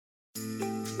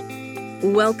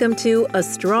Welcome to A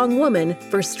Strong Woman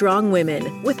for Strong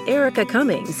Women with Erica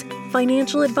Cummings,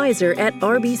 financial advisor at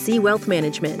RBC Wealth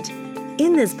Management.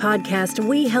 In this podcast,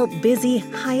 we help busy,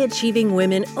 high-achieving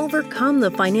women overcome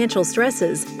the financial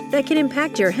stresses that can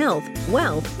impact your health,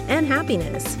 wealth, and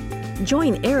happiness.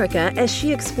 Join Erica as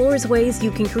she explores ways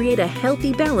you can create a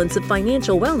healthy balance of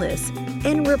financial wellness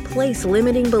and replace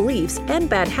limiting beliefs and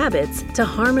bad habits to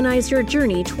harmonize your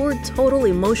journey toward total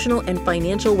emotional and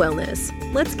financial wellness.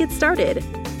 Let's get started.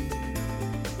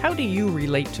 How do you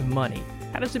relate to money?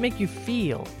 How does it make you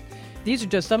feel? These are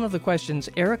just some of the questions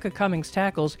Erica Cummings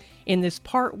tackles in this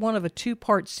part one of a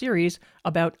two-part series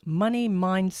about money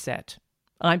mindset.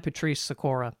 I'm Patrice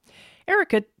Sikora.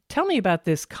 Erica, tell me about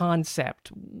this concept.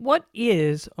 What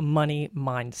is a money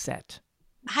mindset?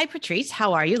 Hi, Patrice.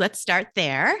 How are you? Let's start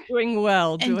there. Doing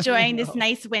well. Enjoying this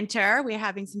nice winter. We're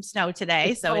having some snow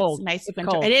today, It's so cold. it's nice It's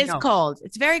winter. cold. It is No. cold.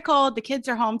 It's very cold. The kids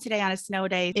are home today on a snow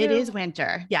day. It is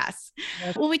winter. Yes.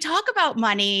 When we talk about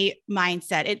money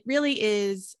mindset, it really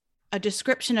is a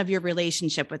description of your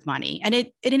relationship with money. And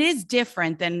it is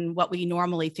different than what we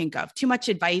normally think of. Too much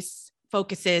advice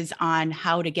focuses on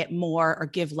how to get more or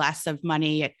give less of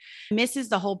money. It misses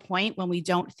the whole point when we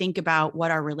don't think about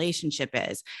what our relationship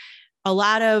is. A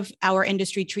lot of our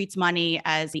industry treats money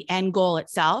as the end goal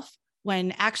itself,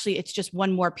 when actually it's just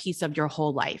one more piece of your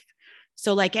whole life.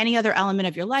 So like any other element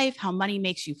of your life, how money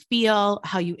makes you feel,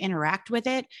 how you interact with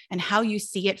it, and how you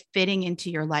see it fitting into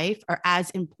your life are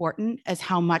as important as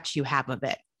how much you have of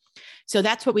it. So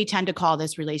that's what we tend to call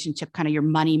this relationship, kind of your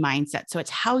money mindset. So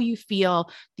it's how you feel,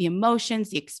 the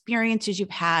emotions, the experiences you've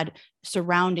had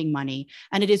surrounding money.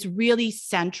 And it is really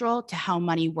central to how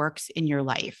money works in your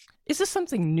life. Is this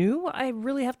something new? I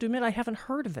really have to admit I haven't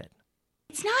heard of it.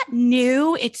 It's not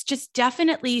new. It's just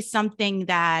definitely something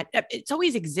that it's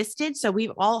always existed. So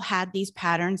we've all had these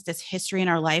patterns, this history in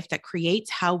our life that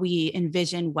creates how we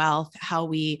envision wealth, how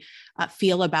we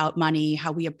feel about money,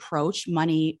 how we approach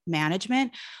money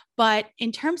management. But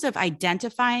in terms of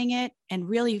identifying it and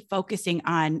really focusing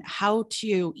on how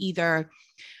to either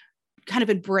kind of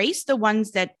embrace the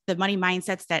ones that the money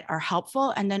mindsets that are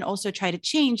helpful, and then also try to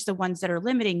change the ones that are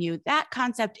limiting you, that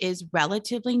concept is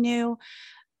relatively new.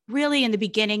 Really, in the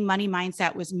beginning, money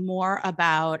mindset was more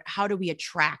about how do we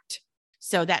attract?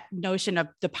 So that notion of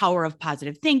the power of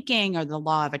positive thinking or the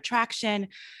law of attraction.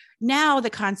 Now the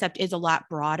concept is a lot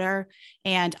broader.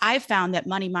 And I've found that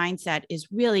money mindset is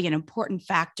really an important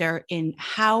factor in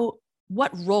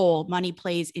what role money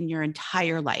plays in your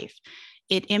entire life.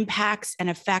 It impacts and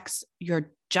affects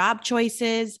your job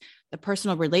choices, the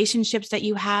personal relationships that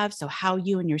you have. So how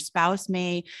you and your spouse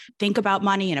may think about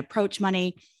money and approach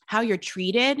money, how you're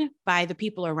treated by the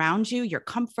people around you, your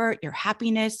comfort, your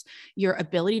happiness, your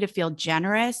ability to feel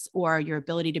generous or your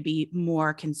ability to be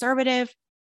more conservative.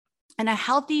 And a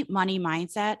healthy money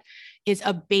mindset is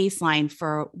a baseline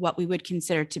for what we would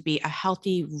consider to be a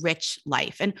healthy, rich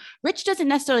life. And rich doesn't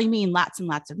necessarily mean lots and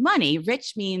lots of money.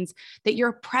 Rich means that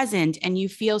you're present and you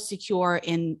feel secure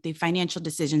in the financial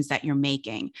decisions that you're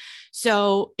making.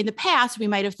 So in the past, we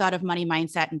might have thought of money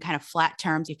mindset in kind of flat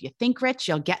terms. If you think rich,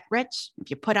 you'll get rich. If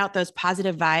you put out those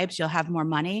positive vibes, you'll have more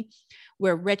money.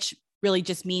 Where rich really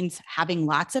just means having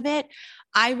lots of it.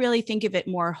 I really think of it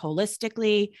more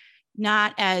holistically,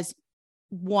 not as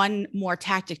one more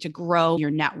tactic to grow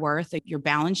your net worth, your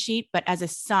balance sheet, but as a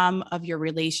sum of your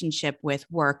relationship with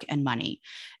work and money.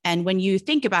 And when you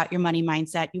think about your money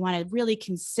mindset, you want to really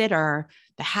consider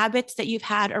the habits that you've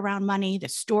had around money, the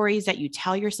stories that you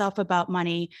tell yourself about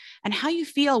money, and how you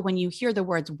feel when you hear the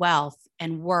words wealth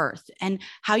and worth, and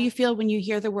how you feel when you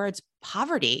hear the words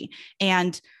poverty.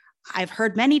 And I've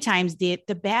heard many times the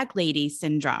bag lady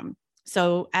syndrome.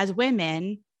 So as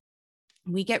women,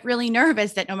 we get really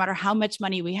nervous that no matter how much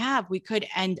money we have, we could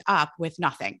end up with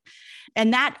nothing.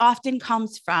 And that often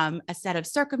comes from a set of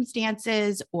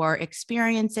circumstances or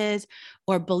experiences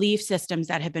or belief systems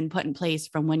that have been put in place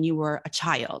from when you were a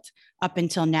child up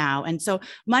until now. And so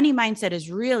money mindset is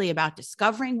really about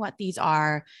discovering what these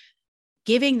are,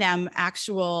 giving them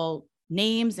actual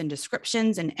names and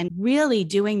descriptions, and really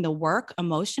doing the work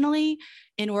emotionally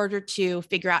in order to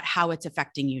figure out how it's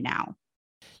affecting you now.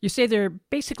 You say there are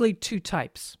basically two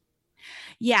types.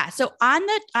 Yeah. So on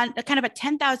kind of a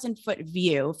 10,000 foot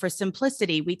view, for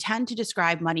simplicity, we tend to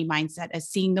describe money mindset as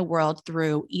seeing the world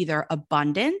through either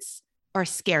abundance or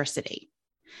scarcity.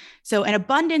 So an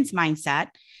abundance mindset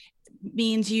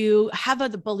means you have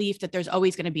the belief that there's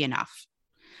always going to be enough.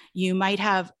 You might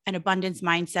have an abundance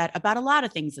mindset about a lot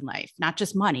of things in life, not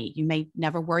just money. You may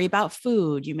never worry about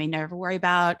food. You may never worry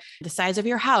about the size of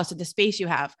your house or the space you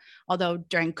have. Although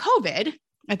during COVID,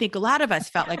 I think a lot of us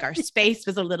felt like our space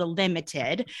was a little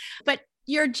limited, but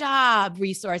your job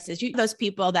resources, those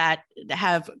people that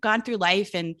have gone through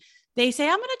life and they say,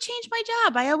 I'm going to change my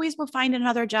job. I always will find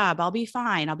another job. I'll be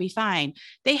fine. I'll be fine.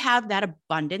 They have that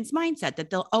abundance mindset that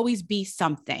there'll always be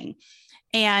something.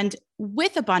 And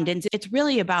with abundance, it's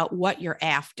really about what you're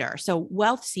after. So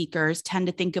wealth seekers tend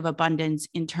to think of abundance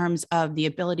in terms of the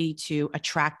ability to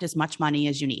attract as much money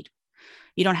as you need.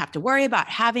 You don't have to worry about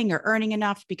having or earning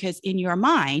enough because in your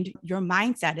mind, your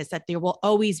mindset is that there will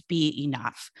always be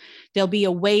enough. There'll be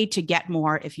a way to get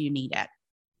more if you need it.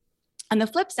 On the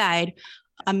flip side,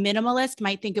 a minimalist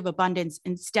might think of abundance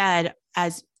instead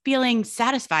as feeling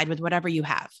satisfied with whatever you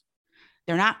have.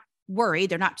 They're not worried,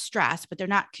 they're not stressed, but they're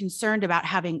not concerned about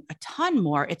having a ton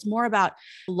more. It's more about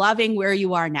loving where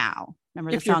you are now.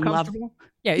 Remember the song Love?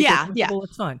 Yeah, if you're comfortable,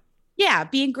 it's fine. Yeah,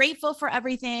 being grateful for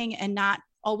everything and not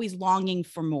always longing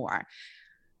for more.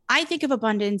 I think of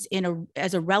abundance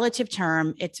as a relative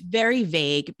term. It's very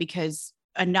vague because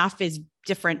enough is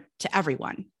different to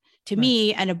everyone. To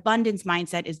me, an abundance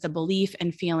mindset is the belief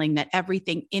and feeling that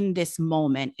everything in this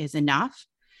moment is enough.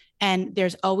 And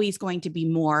there's always going to be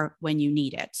more when you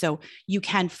need it. So you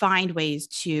can find ways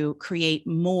to create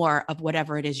more of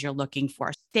whatever it is you're looking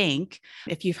for. Think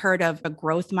if you've heard of a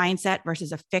growth mindset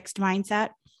versus a fixed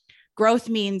mindset. Growth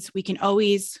means we can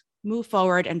always move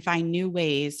forward and find new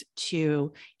ways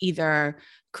to either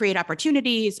create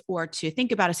opportunities or to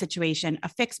think about a situation. A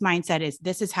fixed mindset is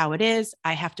this is how it is.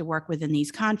 I have to work within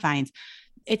these confines.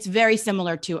 It's very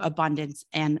similar to abundance.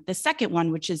 And the second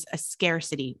one, which is a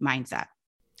scarcity mindset.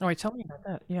 All right, tell me about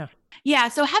that. Yeah. Yeah.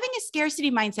 So having a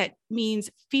scarcity mindset means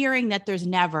fearing that there's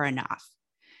never enough.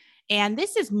 And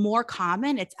this is more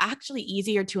common. It's actually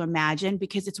easier to imagine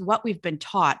because it's what we've been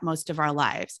taught most of our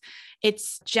lives.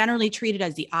 It's generally treated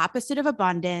as the opposite of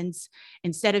abundance.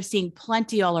 Instead of seeing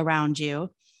plenty all around you,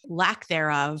 lack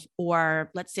thereof,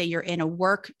 or let's say you're in a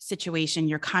work situation,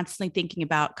 you're constantly thinking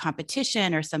about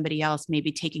competition or somebody else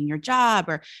maybe taking your job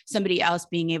or somebody else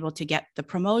being able to get the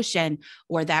promotion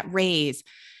or that raise.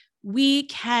 We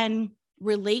can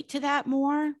relate to that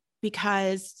more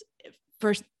because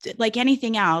like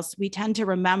anything else, we tend to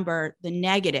remember the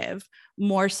negative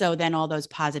more so than all those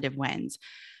positive wins.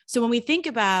 So when we think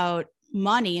about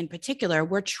money in particular,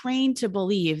 we're trained to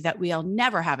believe that we'll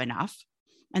never have enough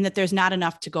and that there's not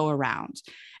enough to go around.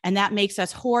 And that makes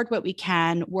us hoard what we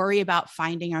can, worry about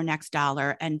finding our next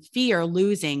dollar, and fear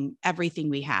losing everything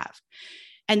we have.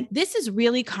 And this is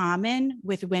really common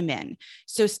with women.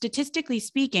 So statistically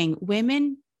speaking,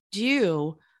 women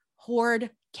do hoard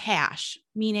cash,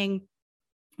 meaning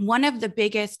one of the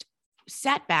biggest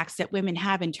setbacks that women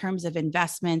have in terms of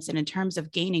investments and in terms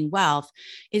of gaining wealth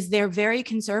is they're very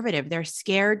conservative. They're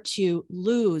scared to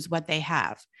lose what they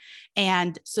have.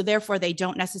 And so therefore they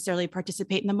don't necessarily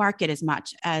participate in the market as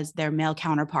much as their male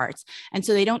counterparts. And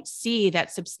so they don't see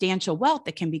that substantial wealth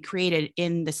that can be created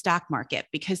in the stock market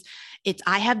because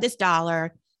I have this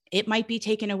dollar, it might be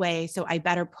taken away. So I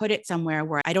better put it somewhere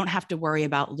where I don't have to worry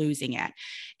about losing it.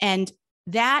 And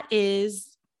that is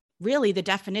really the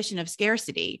definition of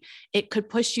scarcity. It could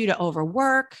push you to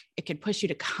overwork. It could push you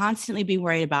to constantly be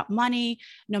worried about money,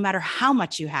 no matter how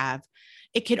much you have.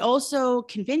 It could also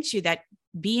convince you that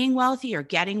being wealthy or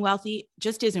getting wealthy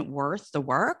just isn't worth the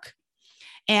work.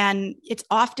 And it's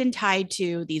often tied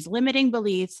to these limiting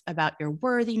beliefs about your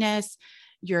worthiness,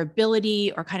 your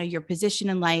ability, or kind of your position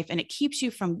in life. And it keeps you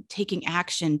from taking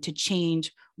action to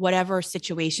change whatever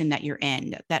situation that you're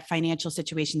in, that financial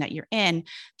situation that you're in,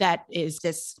 that is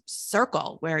this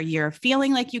circle where you're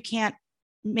feeling like you can't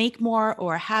make more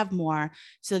or have more.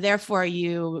 So therefore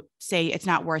you say, it's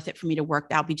not worth it for me to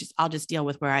work. I'll just deal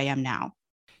with where I am now.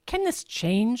 Can this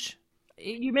change?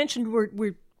 You mentioned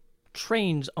we're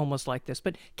trained almost like this,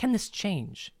 but can this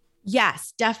change?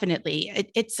 Yes,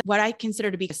 definitely. It's what I consider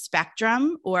to be a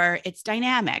spectrum, or it's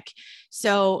dynamic.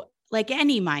 So like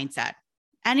any mindset,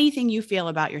 anything you feel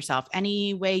about yourself,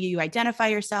 any way you identify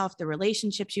yourself, the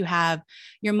relationships you have,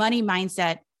 your money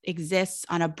mindset exists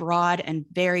on a broad and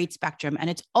varied spectrum, and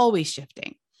it's always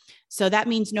shifting. So that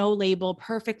means no label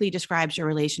perfectly describes your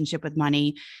relationship with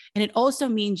money. And it also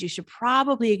means you should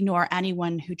probably ignore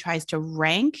anyone who tries to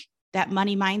rank that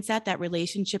money mindset, that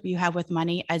relationship you have with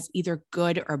money, as either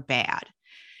good or bad.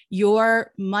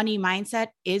 Your money mindset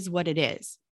is what it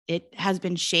is. It has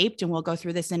been shaped, and we'll go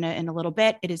through this in a little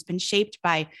bit. It has been shaped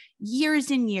by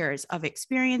years and years of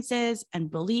experiences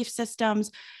and belief systems.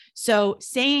 So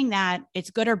saying that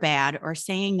it's good or bad, or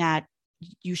saying that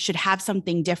you should have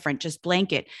something different, just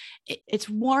blanket, it's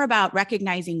more about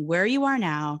recognizing where you are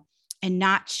now and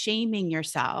not shaming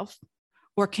yourself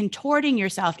or contorting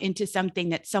yourself into something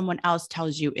that someone else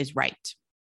tells you is right.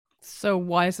 So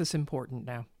why is this important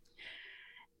now?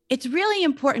 It's really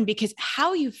important because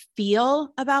how you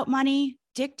feel about money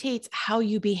dictates how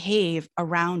you behave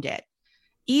around it,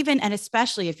 even and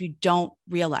especially if you don't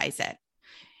realize it.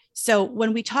 So,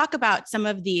 when we talk about some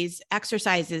of these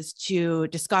exercises to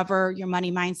discover your money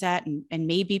mindset and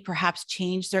maybe perhaps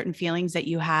change certain feelings that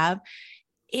you have,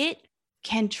 it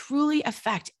can truly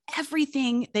affect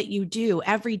everything that you do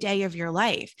every day of your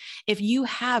life. If you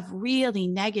have really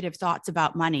negative thoughts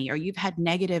about money or you've had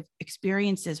negative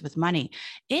experiences with money,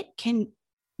 it can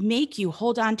make you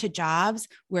hold on to jobs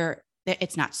where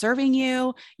it's not serving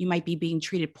you. You might be being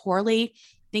treated poorly.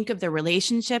 Think of the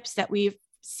relationships that we've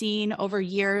seen over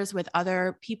years with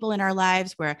other people in our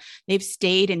lives where they've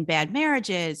stayed in bad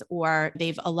marriages or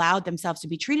they've allowed themselves to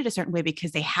be treated a certain way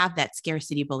because they have that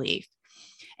scarcity belief.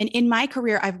 And in my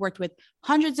career, I've worked with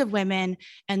hundreds of women,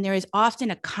 and there is often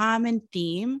a common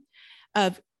theme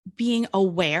of being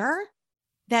aware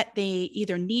that they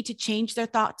either need to change their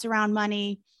thoughts around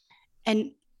money,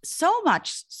 and so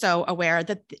much so aware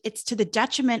that it's to the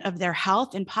detriment of their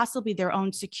health and possibly their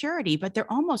own security, but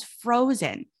they're almost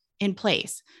frozen in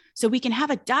place. So we can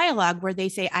have a dialogue where they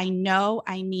say, I know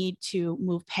I need to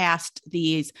move past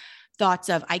these thoughts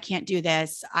of, I can't do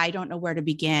this. I don't know where to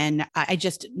begin. I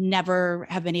just never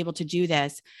have been able to do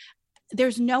this.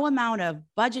 There's no amount of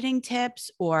budgeting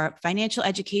tips or financial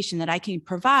education that I can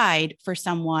provide for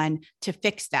someone to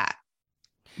fix that.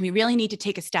 We really need to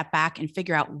take a step back and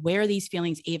figure out where these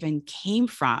feelings even came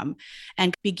from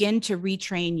and begin to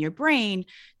retrain your brain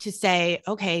to say,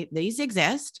 okay, these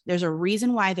exist. There's a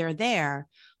reason why they're there,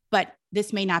 but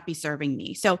this may not be serving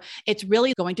me. So it's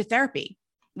really going to therapy,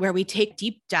 where we take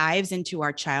deep dives into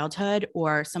our childhood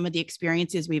or some of the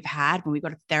experiences we've had when we go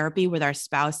to therapy with our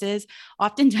spouses.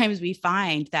 Oftentimes we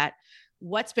find that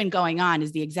what's been going on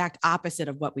is the exact opposite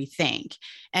of what we think.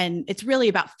 And it's really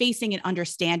about facing and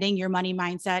understanding your money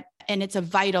mindset. And it's a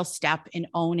vital step in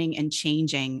owning and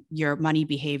changing your money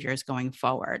behaviors going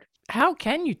forward. How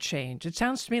can you change? It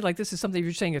sounds to me like this is something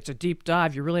you're saying it's a deep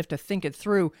dive. You really have to think it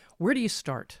through. Where do you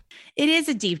start? It is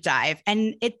a deep dive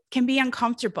and it can be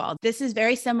uncomfortable. This is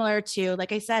very similar to,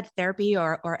 like I said, therapy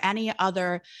or any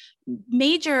other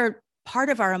major part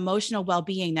of our emotional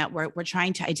well-being that we're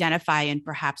trying to identify and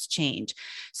perhaps change.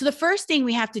 So the first thing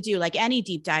we have to do, like any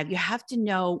deep dive, you have to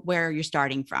know where you're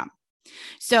starting from.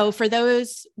 So for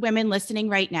those women listening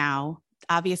right now,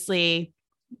 obviously,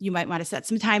 you might want to set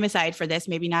some time aside for this,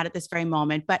 maybe not at this very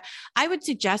moment, but I would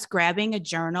suggest grabbing a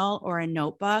journal or a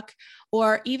notebook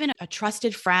or even a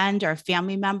trusted friend or a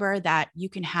family member that you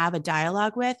can have a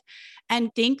dialogue with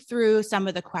and think through some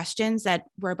of the questions that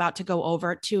we're about to go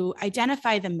over to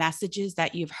identify the messages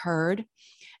that you've heard,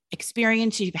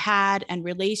 experience you've had, and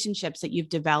relationships that you've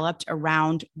developed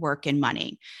around work and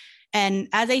money. And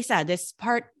as I said, this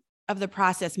part of the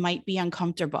process might be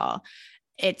uncomfortable.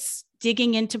 It's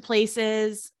digging into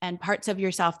places and parts of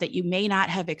yourself that you may not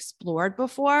have explored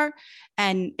before.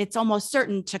 And it's almost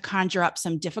certain to conjure up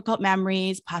some difficult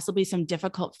memories, possibly some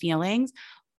difficult feelings,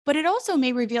 but it also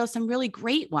may reveal some really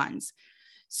great ones.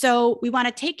 So we want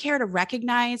to take care to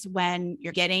recognize when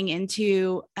you're getting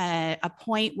into a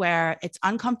point where it's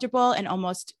uncomfortable and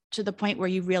almost to the point where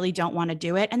you really don't want to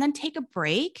do it, and then take a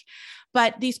break.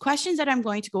 But these questions that I'm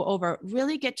going to go over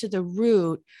really get to the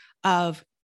root of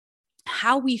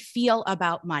how we feel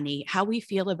about money, how we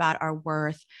feel about our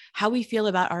worth, how we feel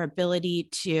about our ability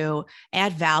to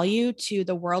add value to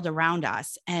the world around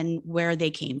us and where they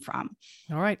came from.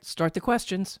 All right, start the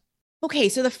questions. Okay,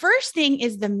 so the first thing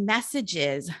is the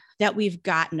messages that we've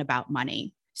gotten about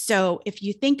money. So if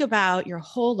you think about your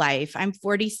whole life, I'm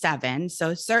 47.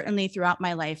 So certainly throughout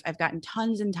my life, I've gotten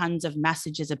tons and tons of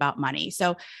messages about money.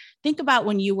 So think about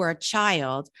when you were a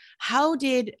child, how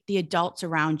did the adults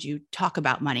around you talk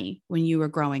about money when you were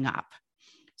growing up?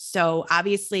 So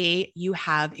obviously you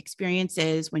have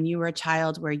experiences when you were a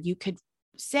child where you could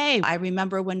say, I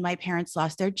remember when my parents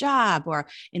lost their job, or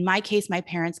in my case, my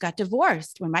parents got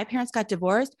divorced. When my parents got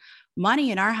divorced,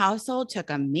 money in our household took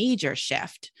a major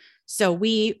shift. So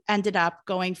we ended up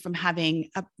going from having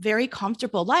a very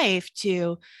comfortable life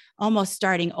to almost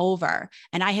starting over.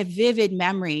 And I have vivid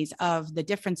memories of the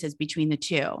differences between the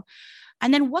two.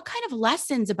 And then what kind of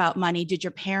lessons about money did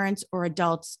your parents or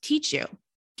adults teach you?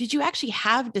 Did you actually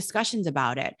have discussions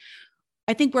about it?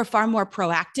 I think we're far more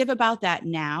proactive about that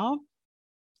now.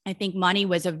 I think money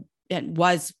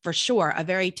was for sure a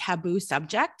very taboo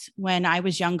subject when I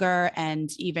was younger, and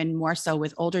even more so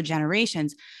with older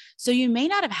generations. So you may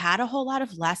not have had a whole lot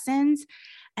of lessons.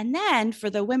 And then for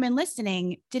the women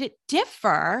listening, did it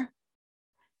differ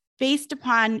based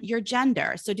upon your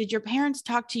gender. So did your parents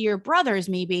talk to your brothers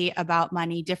maybe about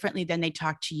money differently than they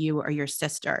talk to you or your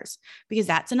sisters? Because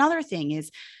that's another thing is,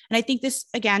 and I think this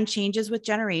again changes with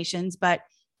generations, but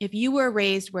if you were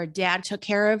raised where dad took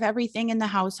care of everything in the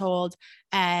household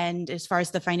and as far as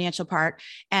the financial part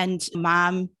and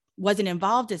mom wasn't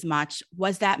involved as much,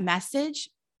 was that message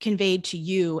conveyed to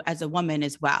you as a woman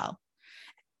as well?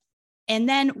 And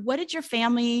then what did your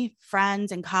family,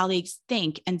 friends, and colleagues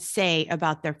think and say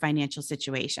about their financial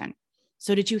situation?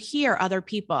 So did you hear other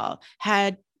people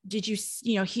did you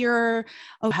hear,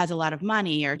 oh, has a lot of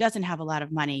money or doesn't have a lot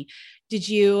of money? Did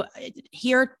you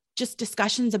hear just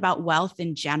discussions about wealth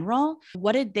in general?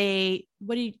 What did the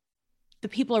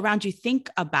people around you think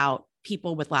about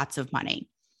people with lots of money?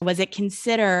 Was it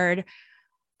considered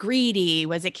greedy?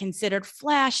 Was it considered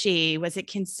flashy? Was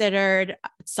it considered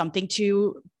something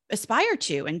to aspire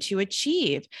to and to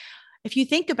achieve? If you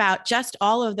think about just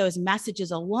all of those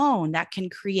messages alone, that can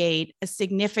create a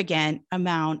significant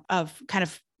amount of kind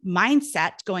of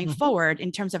mindset going forward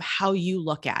in terms of how you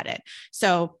look at it.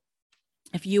 So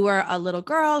if you were a little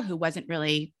girl who wasn't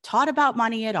really taught about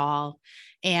money at all,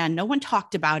 and no one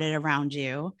talked about it around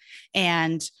you,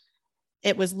 and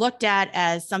it was looked at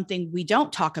as something we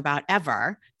don't talk about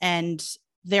ever, and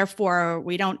therefore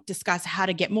we don't discuss how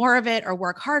to get more of it or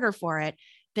work harder for it,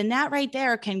 then that right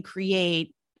there can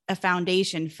create a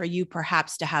foundation for you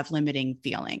perhaps to have limiting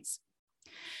feelings.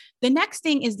 The next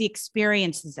thing is the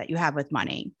experiences that you have with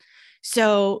money.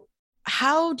 So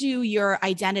how do your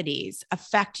identities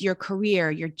affect your career,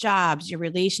 your jobs, your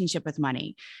relationship with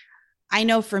money? I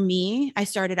know for me, I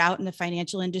started out in the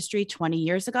financial industry 20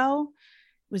 years ago.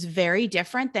 It was very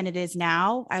different than it is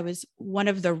now. I was one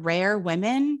of the rare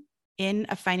women in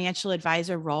a financial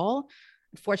advisor role.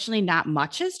 Unfortunately, not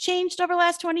much has changed over the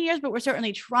last 20 years, but we're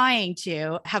certainly trying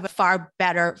to have a far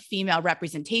better female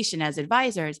representation as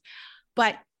advisors.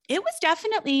 But it was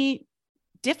definitely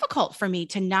difficult for me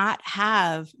to not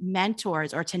have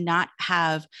mentors or to not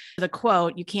have the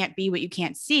quote, you can't be what you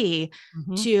can't see,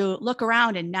 to look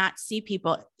around and not see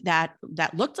people that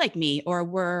looked like me or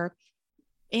were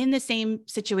in the same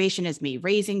situation as me,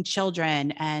 raising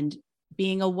children and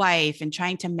being a wife and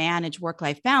trying to manage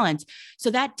work-life balance.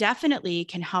 So that definitely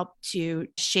can help to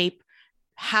shape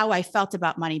how I felt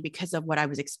about money because of what I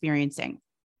was experiencing.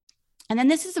 And then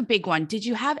this is a big one. Did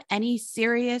you have any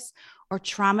serious or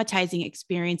traumatizing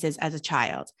experiences as a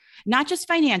child, not just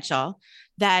financial,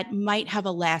 that might have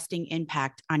a lasting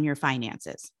impact on your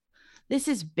finances? This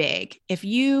is big. If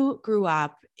you grew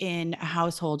up in a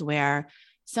household where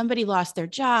somebody lost their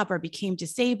job or became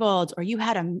disabled, or you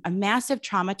had a massive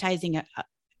traumatizing,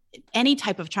 any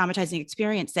type of traumatizing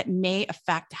experience that may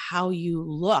affect how you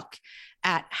look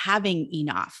at having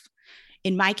enough.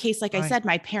 In my case, like I said,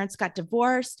 my parents got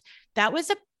divorced. That was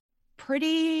a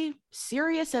pretty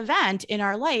serious event in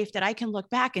our life that I can look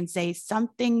back and say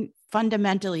something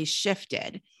fundamentally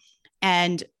shifted.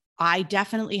 And I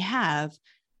definitely have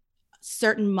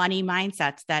certain money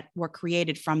mindsets that were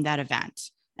created from that event.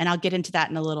 And I'll get into that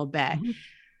in a little bit.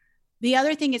 The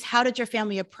other thing is, how did your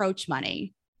family approach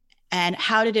money? And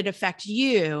how did it affect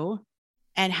you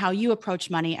and how you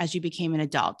approach money as you became an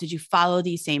adult? Did you follow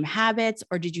these same habits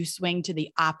or did you swing to the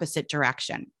opposite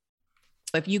direction?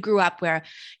 If you grew up where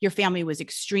your family was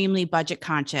extremely budget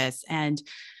conscious and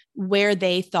where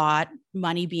they thought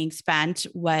money being spent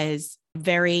was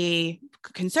very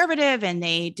conservative and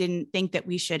they didn't think that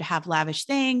we should have lavish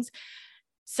things,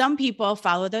 some people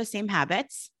follow those same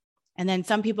habits. And then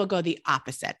some people go the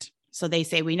opposite. So they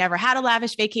say, we never had a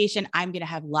lavish vacation. I'm going to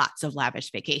have lots of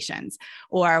lavish vacations.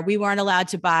 Or we weren't allowed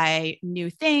to buy new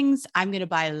things. I'm going to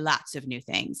buy lots of new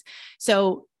things.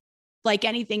 So like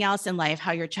anything else in life,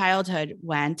 how your childhood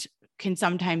went can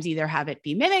sometimes either have it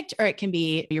be mimicked or it can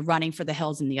be you're running for the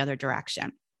hills in the other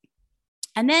direction.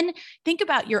 And then think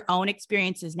about your own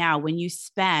experiences now. When you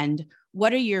spend,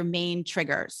 what are your main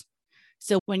triggers?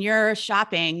 So when you're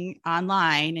shopping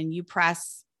online and you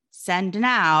press send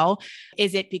now,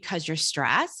 is it because you're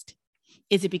stressed?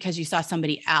 Is it because you saw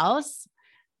somebody else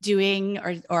doing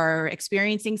or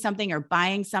experiencing something or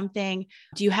buying something?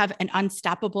 Do you have an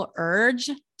unstoppable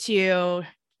urge to,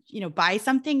 buy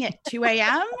something at 2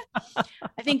 a.m.?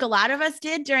 I think a lot of us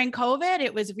did during COVID.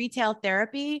 It was retail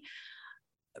therapy.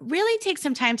 Really take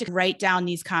some time to write down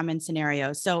these common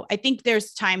scenarios. So I think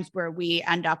there's times where we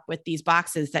end up with these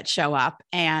boxes that show up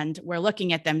and we're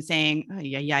looking at them saying, oh,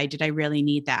 yeah, did I really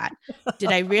need that?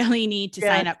 Did I really need to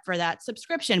sign up for that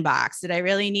subscription box? Did I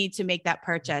really need to make that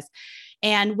purchase?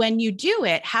 And when you do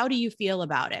it, how do you feel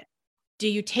about it? Do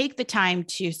you take the time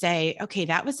to say, okay,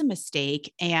 that was a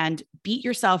mistake and beat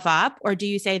yourself up? Or do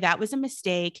you say that was a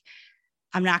mistake?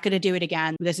 I'm not going to do it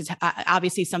again. This is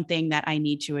obviously something that I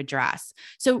need to address.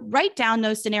 So write down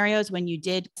those scenarios when you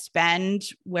did spend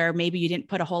where maybe you didn't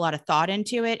put a whole lot of thought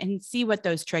into it and see what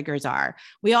those triggers are.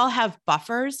 We all have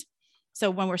buffers. So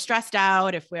when we're stressed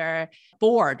out, if we're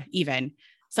bored, even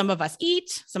some of us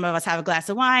eat, some of us have a glass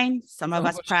of wine, some of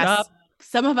us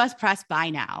press buy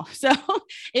now. So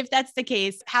if that's the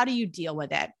case, how do you deal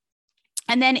with it?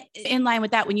 And then in line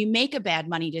with that, when you make a bad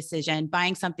money decision,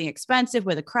 buying something expensive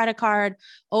with a credit card,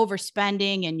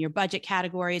 overspending in your budget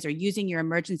categories, or using your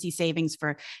emergency savings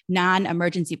for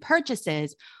non-emergency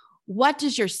purchases, what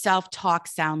does your self-talk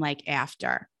sound like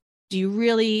after? Do you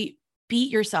really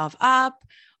beat yourself up,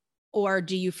 or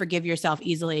do you forgive yourself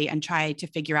easily and try to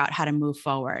figure out how to move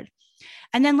forward?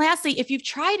 And then lastly, if you've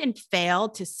tried and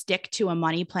failed to stick to a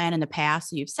money plan in the past,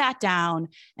 so you've sat down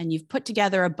and you've put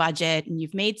together a budget and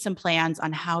you've made some plans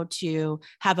on how to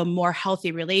have a more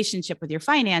healthy relationship with your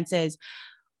finances,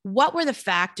 what were the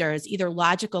factors, either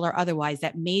logical or otherwise,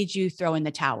 that made you throw in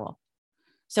the towel?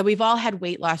 So we've all had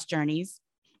weight loss journeys.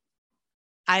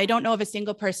 I don't know of a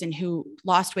single person who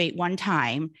lost weight one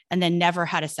time and then never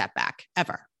had a setback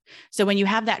ever. So when you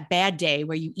have that bad day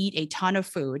where you eat a ton of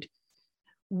food,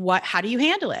 how do you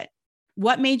handle it?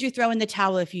 What made you throw in the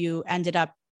towel if you ended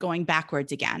up going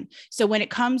backwards again? So when it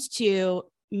comes to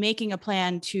making a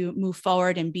plan to move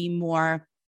forward and be more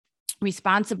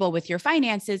responsible with your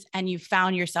finances and you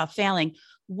found yourself failing,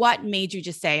 what made you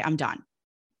just say, I'm done?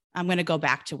 I'm going to go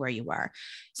back to where you were.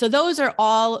 So those are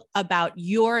all about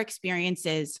your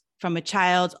experiences from a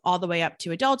child all the way up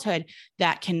to adulthood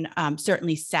that can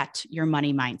certainly set your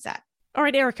money mindset. All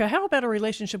right, Erica, how about a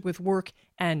relationship with work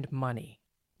and money?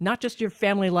 Not just your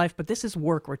family life, but this is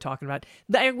work we're talking about,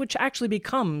 which actually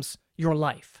becomes your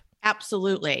life.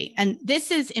 Absolutely. And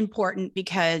this is important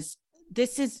because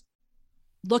this is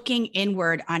looking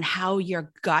inward on how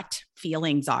your gut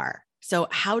feelings are. So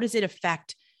how does it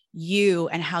affect you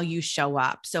and how you show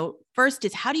up? So first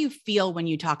is, how do you feel when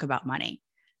you talk about money?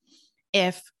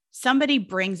 If somebody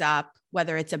brings up,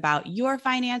 whether it's about your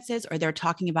finances or they're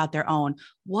talking about their own,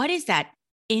 what is that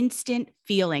instant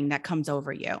feeling that comes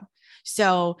over you?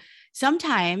 So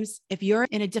sometimes if you're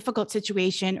in a difficult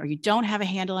situation or you don't have a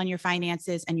handle on your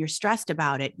finances and you're stressed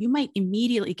about it, you might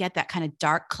immediately get that kind of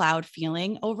dark cloud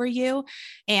feeling over you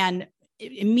and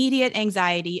immediate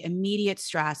anxiety, immediate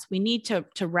stress. We need to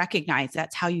recognize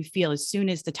that's how you feel as soon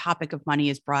as the topic of money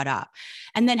is brought up.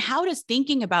 And then how does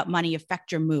thinking about money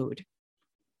affect your mood?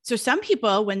 So some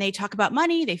people, when they talk about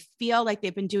money, they feel like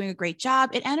they've been doing a great job.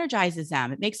 It energizes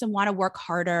them. It makes them want to work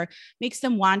harder, makes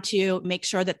them want to make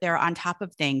sure that they're on top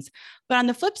of things. But on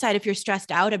the flip side, if you're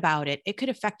stressed out about it, it could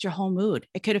affect your whole mood.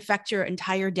 It could affect your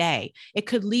entire day. It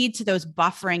could lead to those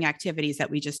buffering activities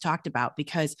that we just talked about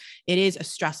because it is a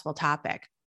stressful topic.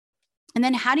 And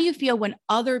then how do you feel when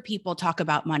other people talk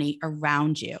about money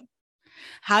around you?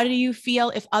 How do you feel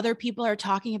if other people are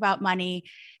talking about money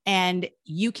and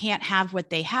you can't have what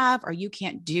they have, or you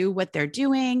can't do what they're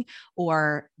doing,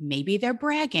 or maybe they're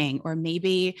bragging, or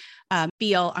maybe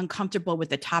feel uncomfortable with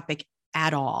the topic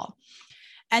at all?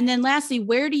 And then lastly,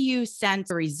 where do you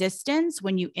sense resistance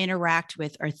when you interact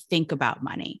with or think about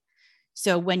money?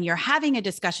 So when you're having a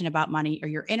discussion about money or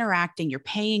you're interacting, you're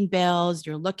paying bills,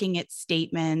 you're looking at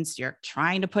statements, you're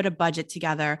trying to put a budget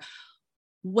together,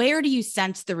 where do you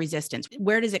sense the resistance?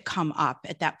 Where does it come up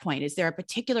at that point? Is there a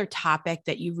particular topic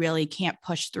that you really can't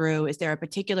push through? Is there a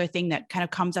particular thing that kind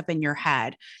of comes up in your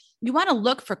head? You want to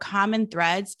look for common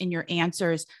threads in your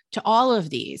answers to all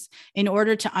of these in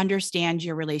order to understand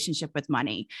your relationship with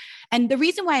money. And the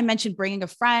reason why I mentioned bringing a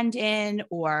friend in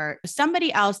or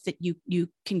somebody else that you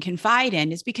can confide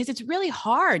in is because it's really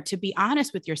hard to be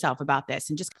honest with yourself about this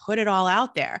and just put it all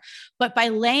out there. But by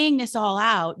laying this all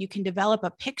out, you can develop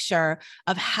a picture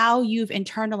of how you've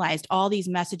internalized all these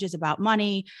messages about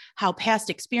money, how past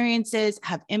experiences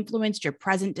have influenced your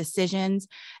present decisions,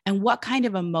 and what kind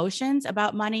of emotions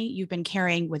about money you've been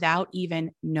carrying without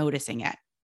even noticing it.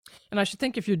 And I should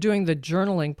think if you're doing the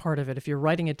journaling part of it, if you're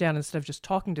writing it down instead of just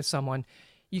talking to someone,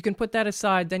 you can put that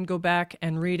aside, then go back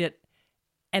and read it.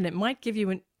 And it might give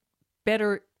you a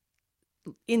better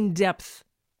in-depth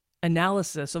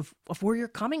analysis of where you're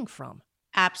coming from.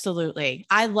 Absolutely.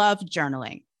 I love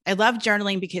journaling. I love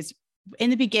journaling because in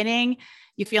the beginning,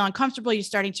 you feel uncomfortable, you're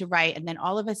starting to write, and then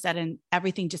all of a sudden,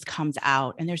 everything just comes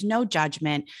out and there's no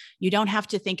judgment. You don't have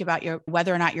to think about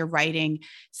whether or not you're writing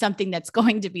something that's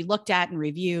going to be looked at and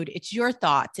reviewed. It's your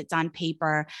thoughts, it's on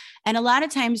paper. And a lot of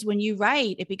times when you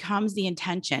write, it becomes the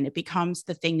intention. It becomes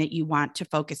the thing that you want to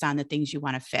focus on, the things you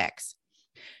want to fix.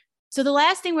 So the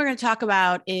last thing we're going to talk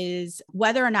about is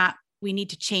whether or not we need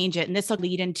to change it. And this will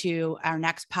lead into our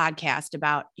next podcast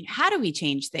about how do we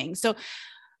change things. So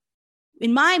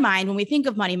in my mind, when we think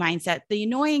of money mindset, the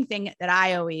annoying thing that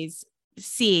I always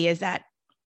see is that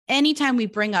anytime we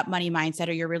bring up money mindset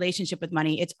or your relationship with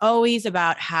money, it's always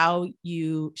about how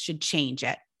you should change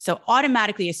it. So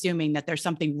automatically assuming that there's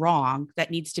something wrong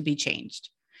that needs to be changed.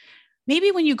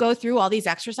 Maybe when you go through all these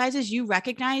exercises, you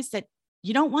recognize that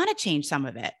you don't want to change some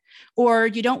of it, or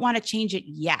you don't want to change it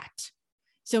yet.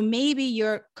 So maybe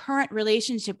your current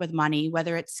relationship with money,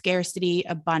 whether it's scarcity,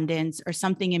 abundance, or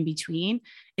something in between,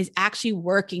 is actually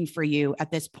working for you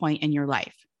at this point in your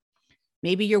life.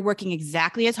 Maybe you're working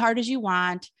exactly as hard as you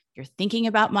want. You're thinking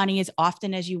about money as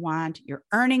often as you want. You're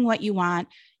earning what you want,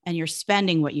 and you're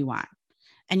spending what you want.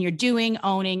 And you're doing,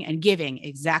 owning, and giving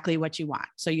exactly what you want.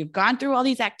 So you've gone through all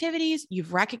these activities.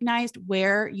 You've recognized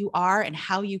where you are and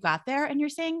how you got there. And you're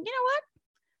saying, you know what?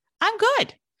 I'm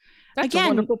good. That's a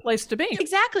wonderful place to be.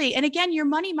 Exactly. And again, your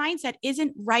money mindset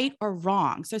isn't right or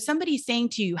wrong. So somebody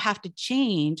saying to you have to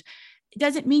change, it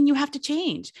doesn't mean you have to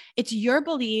change. It's your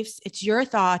beliefs, it's your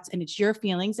thoughts, and it's your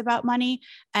feelings about money.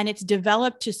 And it's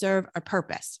developed to serve a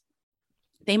purpose.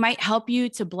 They might help you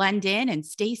to blend in and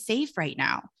stay safe right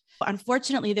now.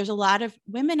 Unfortunately, there's a lot of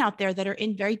women out there that are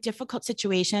in very difficult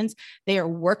situations. They are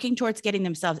working towards getting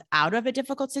themselves out of a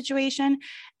difficult situation.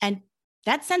 And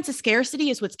that sense of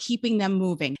scarcity is what's keeping them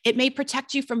moving. It may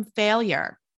protect you from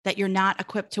failure that you're not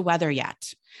equipped to weather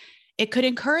yet. It could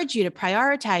encourage you to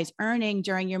prioritize earning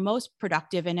during your most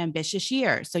productive and ambitious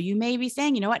years. So you may be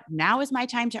saying, you know what, now is my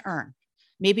time to earn.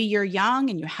 Maybe you're young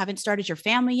and you haven't started your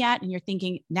family yet, and you're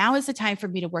thinking, now is the time for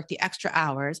me to work the extra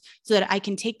hours so that I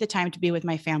can take the time to be with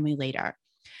my family later.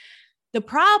 The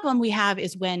problem we have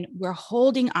is when we're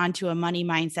holding onto a money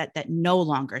mindset that no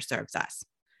longer serves us.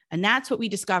 And that's what we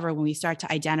discover when we start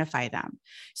to identify them.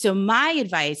 So my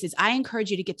advice is I encourage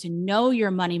you to get to know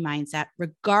your money mindset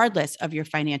regardless of your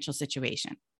financial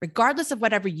situation, regardless of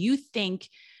whatever you think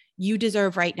you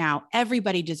deserve right now.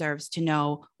 Everybody deserves to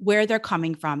know where they're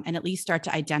coming from and at least start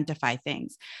to identify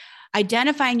things.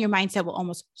 Identifying your mindset will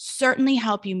almost certainly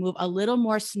help you move a little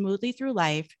more smoothly through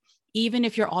life, even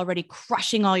if you're already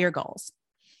crushing all your goals.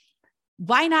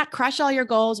 Why not crush all your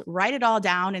goals, write it all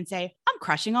down and say, I'm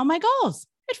crushing all my goals.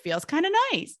 It feels kind of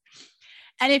nice.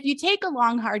 And if you take a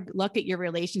long, hard look at your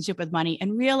relationship with money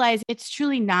and realize it's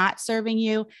truly not serving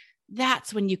you,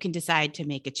 that's when you can decide to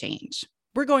make a change.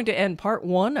 We're going to end part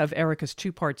 1 of Erica's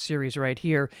 2-part series right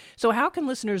here. So how can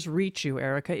listeners reach you,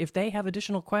 Erica, if they have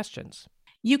additional questions?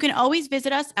 You can always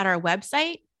visit us at our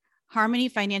website,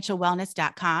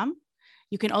 harmonyfinancialwellness.com.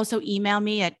 You can also email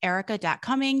me at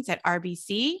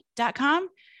erica.cummings@rbc.com.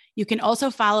 You can also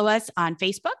follow us on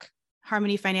Facebook.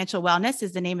 Harmony Financial Wellness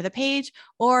is the name of the page,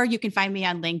 or you can find me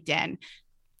on LinkedIn.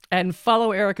 And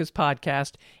follow Erica's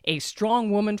podcast, A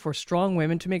Strong Woman for Strong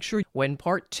Women, to make sure when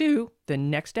part 2, the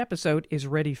next episode, is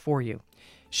ready for you.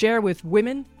 Share with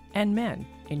women and men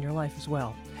in your life as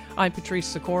well. I'm Patrice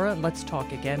Sikora, and let's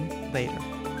talk again later.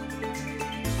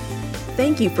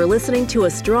 Thank you for listening to A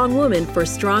Strong Woman for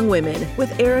Strong Women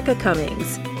with Erica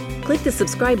Cummings. Click the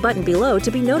subscribe button below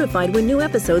to be notified when new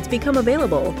episodes become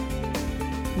available.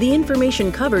 The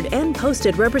information covered and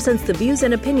posted represents the views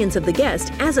and opinions of the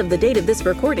guest as of the date of this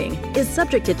recording, is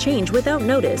subject to change without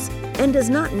notice, and does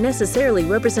not necessarily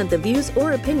represent the views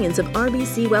or opinions of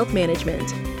RBC Wealth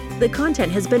Management. The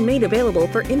content has been made available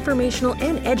for informational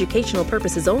and educational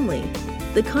purposes only.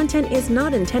 The content is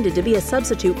not intended to be a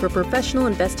substitute for professional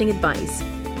investing advice.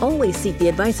 Always seek the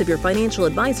advice of your financial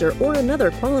advisor or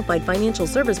another qualified financial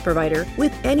service provider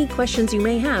with any questions you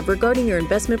may have regarding your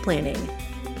investment planning.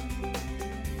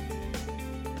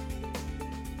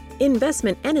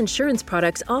 Investment and insurance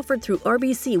products offered through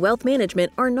RBC Wealth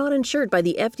Management are not insured by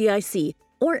the FDIC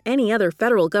or any other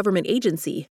federal government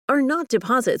agency, are not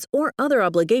deposits or other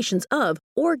obligations of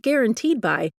or guaranteed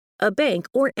by a bank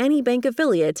or any bank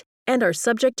affiliate, and are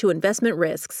subject to investment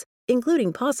risks,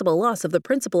 including possible loss of the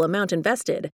principal amount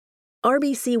invested.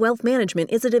 RBC Wealth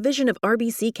Management is a division of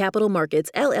RBC Capital Markets,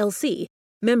 LLC,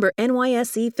 member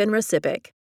NYSE FINRA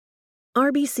SIPC.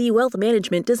 RBC Wealth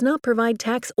Management does not provide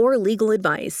tax or legal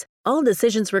advice. All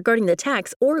decisions regarding the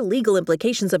tax or legal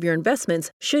implications of your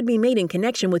investments should be made in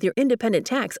connection with your independent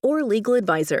tax or legal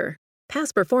advisor.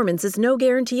 Past performance is no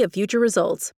guarantee of future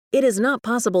results. It is not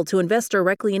possible to invest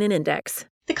directly in an index.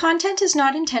 The content is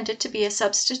not intended to be a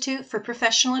substitute for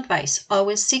professional advice.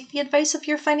 Always seek the advice of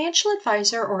your financial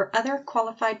advisor or other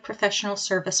qualified professional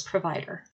service provider.